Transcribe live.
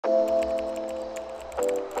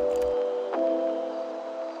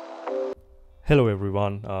Hello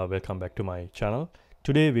everyone, welcome back to my channel.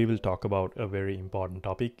 Today we will talk about a very important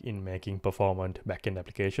topic in making performant backend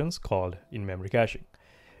applications called in-memory caching.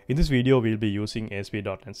 In this video we'll be using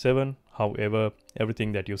ASP.NET 7. However,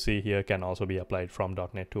 everything that you see here can also be applied from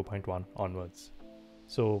 .NET 2.1 onwards.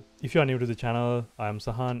 So if you are new to the channel, I am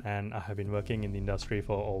Sahan and I have been working in the industry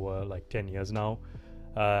for over like 10 years now.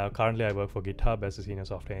 Currently I work for GitHub as a senior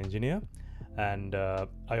software engineer, and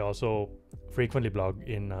I also frequently blog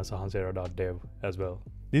in sahansera.dev as well.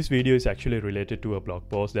 This video is actually related to a blog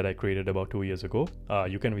post that I created about 2 years ago.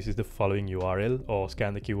 You can visit the following URL or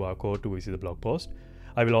scan the QR code to visit the blog post.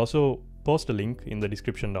 I will also post a link in the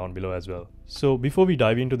description down below as well. So before we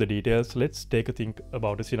dive into the details, let's take a think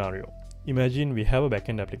about a scenario. Imagine we have a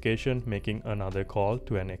backend application making another call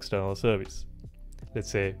to an external service.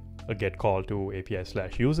 Let's say a get call to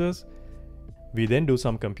API/users. We then do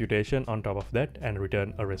some computation on top of that and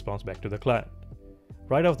return a response back to the client.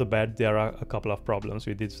 Right off the bat, there are a couple of problems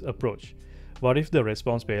with this approach. What if the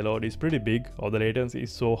response payload is pretty big or the latency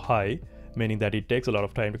is so high, meaning that it takes a lot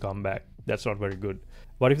of time to come back? That's not very good.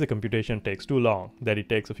 What if the computation takes too long, that it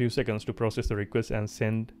takes a few seconds to process the request and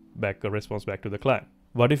send back a response back to the client?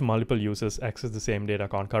 What if multiple users access the same data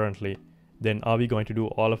concurrently? Then are we going to do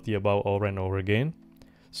all of the above over and over again?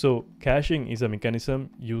 So caching is a mechanism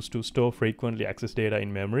used to store frequently accessed data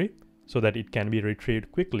in memory so that it can be retrieved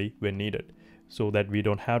quickly when needed, so that we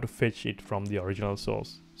don't have to fetch it from the original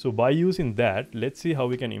source. So by using that, let's see how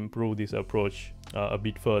we can improve this approach a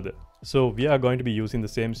bit further. So we are going to be using the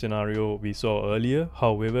same scenario we saw earlier.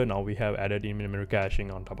 However, now we have added in-memory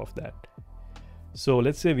caching on top of that. So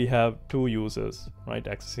let's say we have two users, right,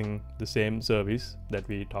 accessing the same service that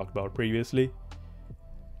we talked about previously.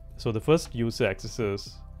 So the first user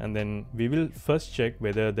accesses, and then we will first check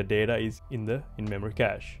whether the data is in the in-memory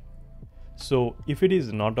cache. So if it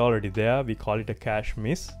is not already there, we call it a cache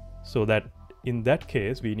miss. So that in that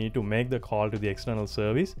case, we need to make the call to the external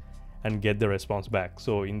service and get the response back.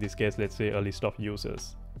 So in this case, let's say a list of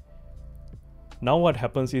users. Now what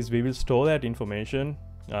happens is we will store that information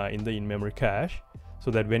in the in-memory cache,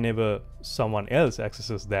 so that whenever someone else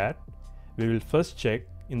accesses that, we will first check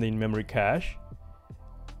in the in-memory cache,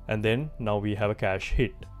 and then now we have a cache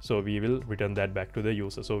hit. So we will return that back to the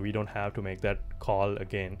user, so we don't have to make that call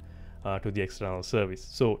again to the external service.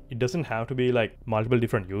 So it doesn't have to be like multiple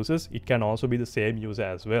different users. It can also be the same user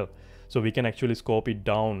as well. So we can actually scope it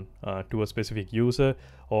down to a specific user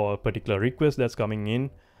or a particular request that's coming in,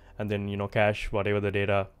 and then cache whatever the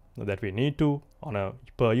data that we need to on a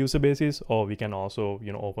per user basis. Or we can also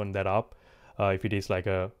open that up if it is like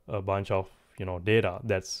a bunch of data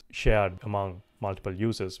that's shared among multiple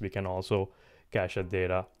users. We can also cache that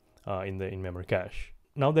data in the in-memory cache.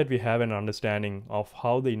 Now that we have an understanding of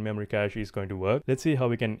how the in-memory cache is going to work, let's see how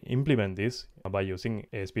we can implement this by using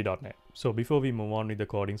ASP.NET. So before we move on with the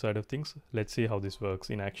coding side of things, let's see how this works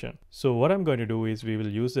in action. So what I'm going to do is we will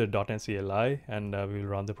use the .NET CLI, and we will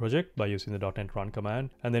run the project by using the .NET run command,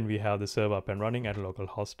 and then we have the server up and running at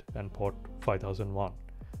localhost and port 5001.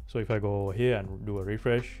 So if I go over here and do a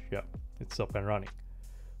refresh, yeah, it's up and running.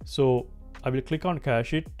 So I will click on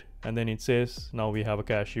cache it, and then it says now we have a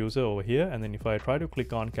cache user over here. And then if I try to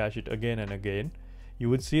click on cache it again and again, you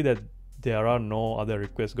would see that there are no other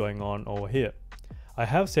requests going on over here. I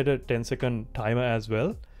have set a 10-second timer as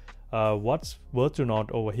well. What's worth to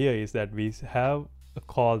note over here is that we have a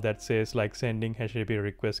call that says like sending HTTP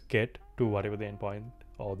request get to whatever the endpoint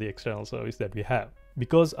or the external service that we have.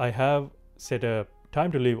 Because I have set a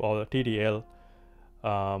time to live or TTL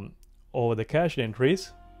over the cached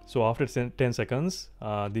entries, so after 10 seconds,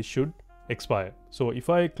 this should expire. So if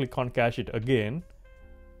I click on cache it again,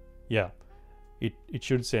 yeah, it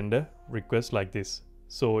should send a request like this.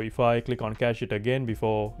 So if I click on cache it again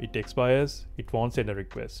before it expires, it won't send a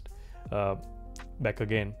request back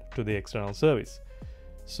again to the external service.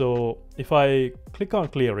 So if I click on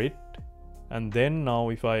clear it, and then now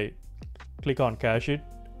if I click on cache it,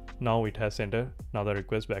 now it has sent another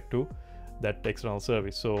request back to that external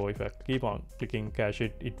service. So if I keep on clicking cache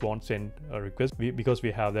it, it won't send a request because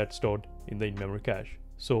we have that stored in the in-memory cache.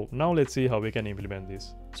 So now let's see how we can implement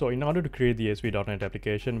this. So in order to create the ASP.NET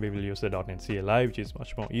application, we will use the .NET CLI, which is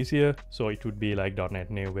much more easier. So it would be like .NET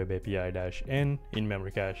New Web API-N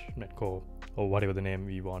in-memory cache netcore, or whatever the name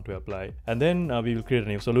we want to apply. And then we will create a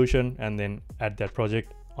new solution and then add that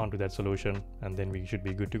project onto that solution, and then we should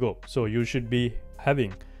be good to go. So you should be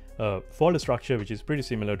having a folder structure which is pretty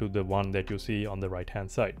similar to the one that you see on the right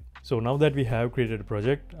hand side. So now that we have created a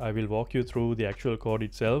project, I will walk you through the actual code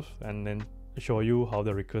itself and then show you how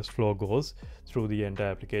the request flow goes through the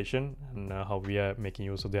entire application and how we are making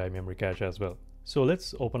use of the IMemoryCache as well. So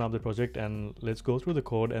let's open up the project and let's go through the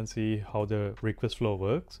code and see how the request flow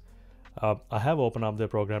works. I have opened up the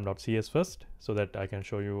program.cs first so that I can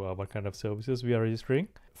show you what kind of services we are registering.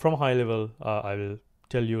 From high level, I will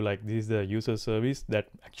tell you like this is the user service that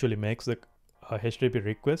actually makes the HTTP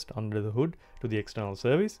request under the hood to the external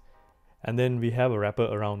service. And then we have a wrapper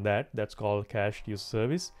around that that's called cached user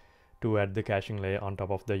service to add the caching layer on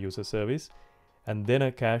top of the user service. And then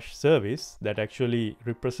a cache service that actually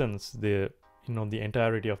represents the the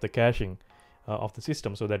entirety of the caching of the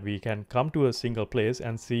system, so that we can come to a single place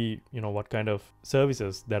and see what kind of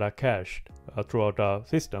services that are cached throughout our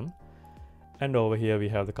system. And over here we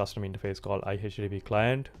have the custom interface called iHTTP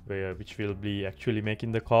client, which will be actually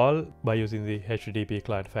making the call by using the HTTP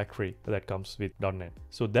client factory that comes with .NET.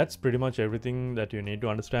 So that's pretty much everything that you need to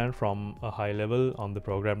understand from a high level on the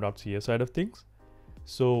program.cs side of things.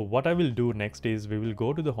 So what I will do next is we will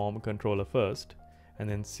go to the home controller first and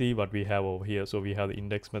then see what we have over here. So we have the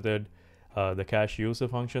index method, the cache user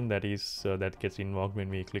function that gets invoked when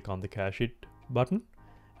we click on the cache it button,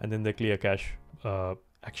 and then the clear cache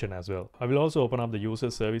action as well. I will also open up the user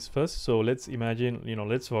service first. So let's imagine,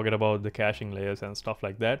 let's forget about the caching layers and stuff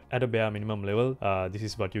like that. At a bare minimum level, this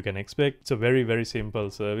is what you can expect. It's a very, very simple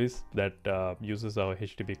service that uses our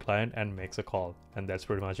HTTP client and makes a call. And that's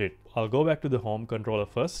pretty much it. I'll go back to the home controller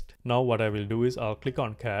first. Now what I will do is I'll click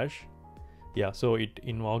on cache. Yeah, so it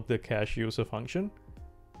invoked the cache user function.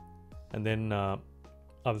 And then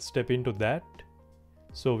I'll step into that.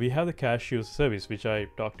 So we have the cache user service, which I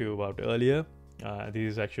talked to you about earlier.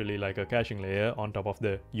 This is actually like a caching layer on top of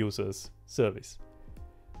the user's service.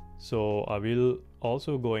 So I will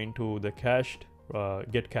also go into the cached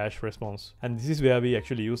get cache response, and this is where we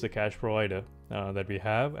actually use the cache provider that we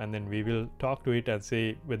have, and then we will talk to it and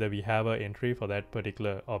say whether we have an entry for that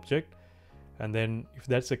particular object. And then if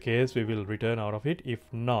that's the case, we will return out of it. If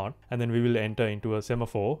not, and then we will enter into a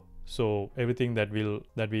semaphore. So everything that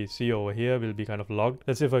we see over here will be kind of logged.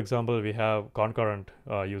 Let's say, for example, we have concurrent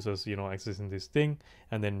users, accessing this thing,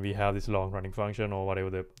 and then we have this long running function or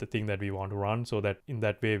whatever the thing that we want to run, so that in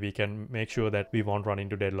that way we can make sure that we won't run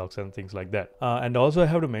into deadlocks and things like that. And also I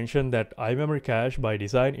have to mention that iMemoryCache by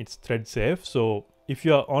design, it's thread safe. So if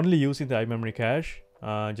you are only using the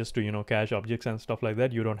iMemoryCache just to cache objects and stuff like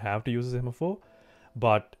that, you don't have to use a semaphore.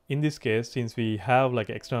 But in this case, since we have like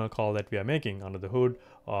an external call that we are making under the hood,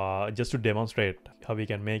 just to demonstrate how we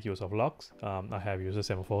can make use of locks, I have used a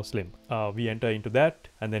semaphore slim. We enter into that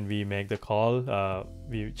and then we make the call.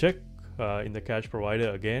 We check in the cache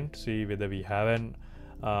provider again to see whether we have an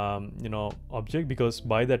object, because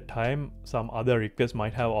by that time some other request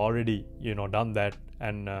might have already done that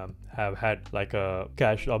and have had like a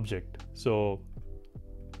cached object. So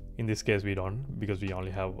in this case we don't, because we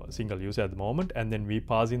only have a single user at the moment. And then we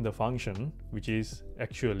pass in the function, which is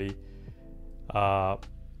actually a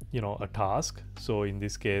task. So in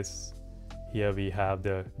this case here we have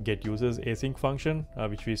the get users async function,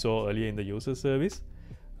 which we saw earlier in the user service.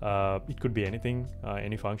 It could be anything,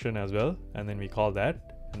 any function as well, and then we call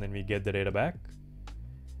that and then we get the data back.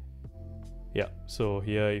 Yeah, so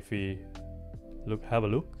here if we have a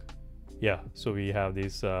look, yeah, so we have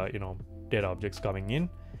these data objects coming in,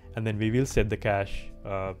 and then we will set the cache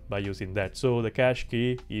by using that. So the cache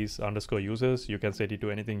key is _users. You can set it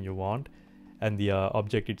to anything you want, and the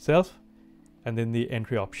object itself, and then the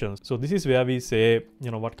entry options. So this is where we say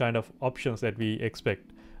what kind of options that we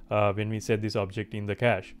expect when we set this object in the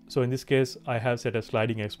cache. So in this case I have set a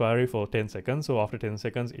sliding expiry for 10 seconds. So after 10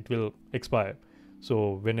 seconds it will expire.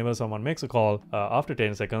 So whenever someone makes a call after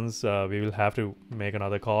 10 seconds, we will have to make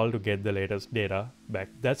another call to get the latest data back.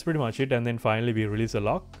 That's pretty much it. And then finally we release a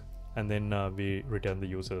lock, and then we return the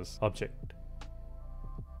user's object.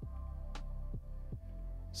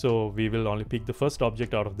 So we will only pick the first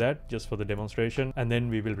object out of that just for the demonstration, and then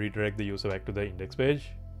we will redirect the user back to the index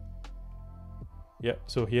page. Yeah,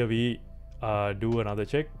 so here we do another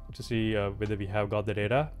check to see whether we have got the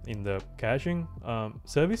data in the caching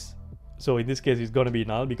service. So in this case it's going to be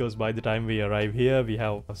null, because by the time we arrive here we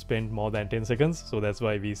have spent more than 10 seconds. So that's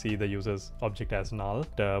why we see the user's object as null.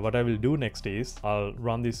 What I will do next is I'll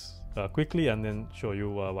run this quickly and then show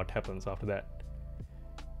you what happens after that.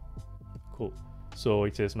 Cool. So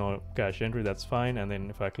it says no cache entry, that's fine. And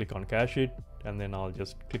then if I click on cache it, and then I'll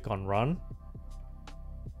just click on run.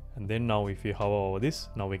 And then now if we hover over this,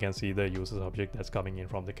 now we can see the user's object that's coming in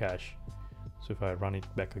from the cache. So if I run it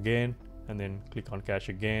back again and then click on cache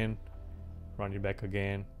again, run it back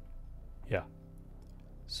again, yeah,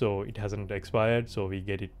 so it hasn't expired, so we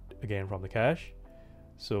get it again from the cache.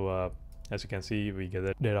 So As you can see, we get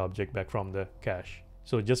the data object back from the cache.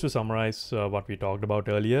 So just to summarize what we talked about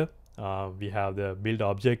earlier, we have the build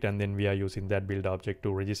object, and then we are using that build object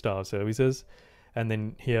to register our services. And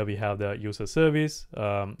then here we have the user service,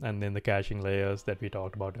 and then the caching layers that we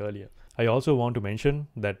talked about earlier. I also want to mention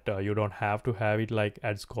that you don't have to have it like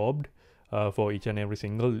add scoped for each and every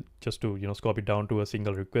single, just to scope it down to a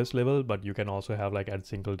single request level, but you can also have like add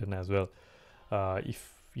singleton as well.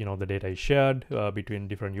 If the data is shared between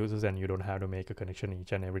different users, and you don't have to make a connection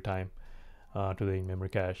each and every time to the in-memory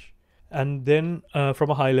cache. And then from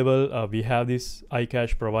a high level, we have this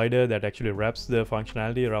iCache provider that actually wraps the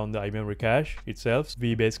functionality around the iMemoryCache itself.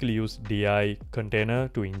 We basically use DI container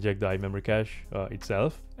to inject the iMemoryCache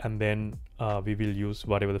itself, and then we will use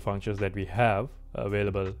whatever the functions that we have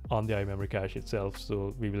available on the iMemoryCache itself.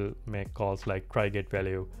 So we will make calls like try get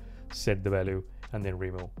value, set the value, and then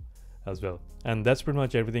remove as well. And that's pretty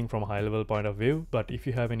much everything from a high level point of view. But if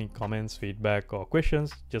you have any comments, feedback, or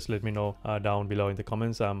questions, just let me know down below in the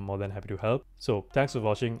comments. I'm more than happy to help. So thanks for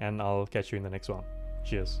watching, and I'll catch you in the next one.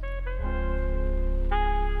 Cheers.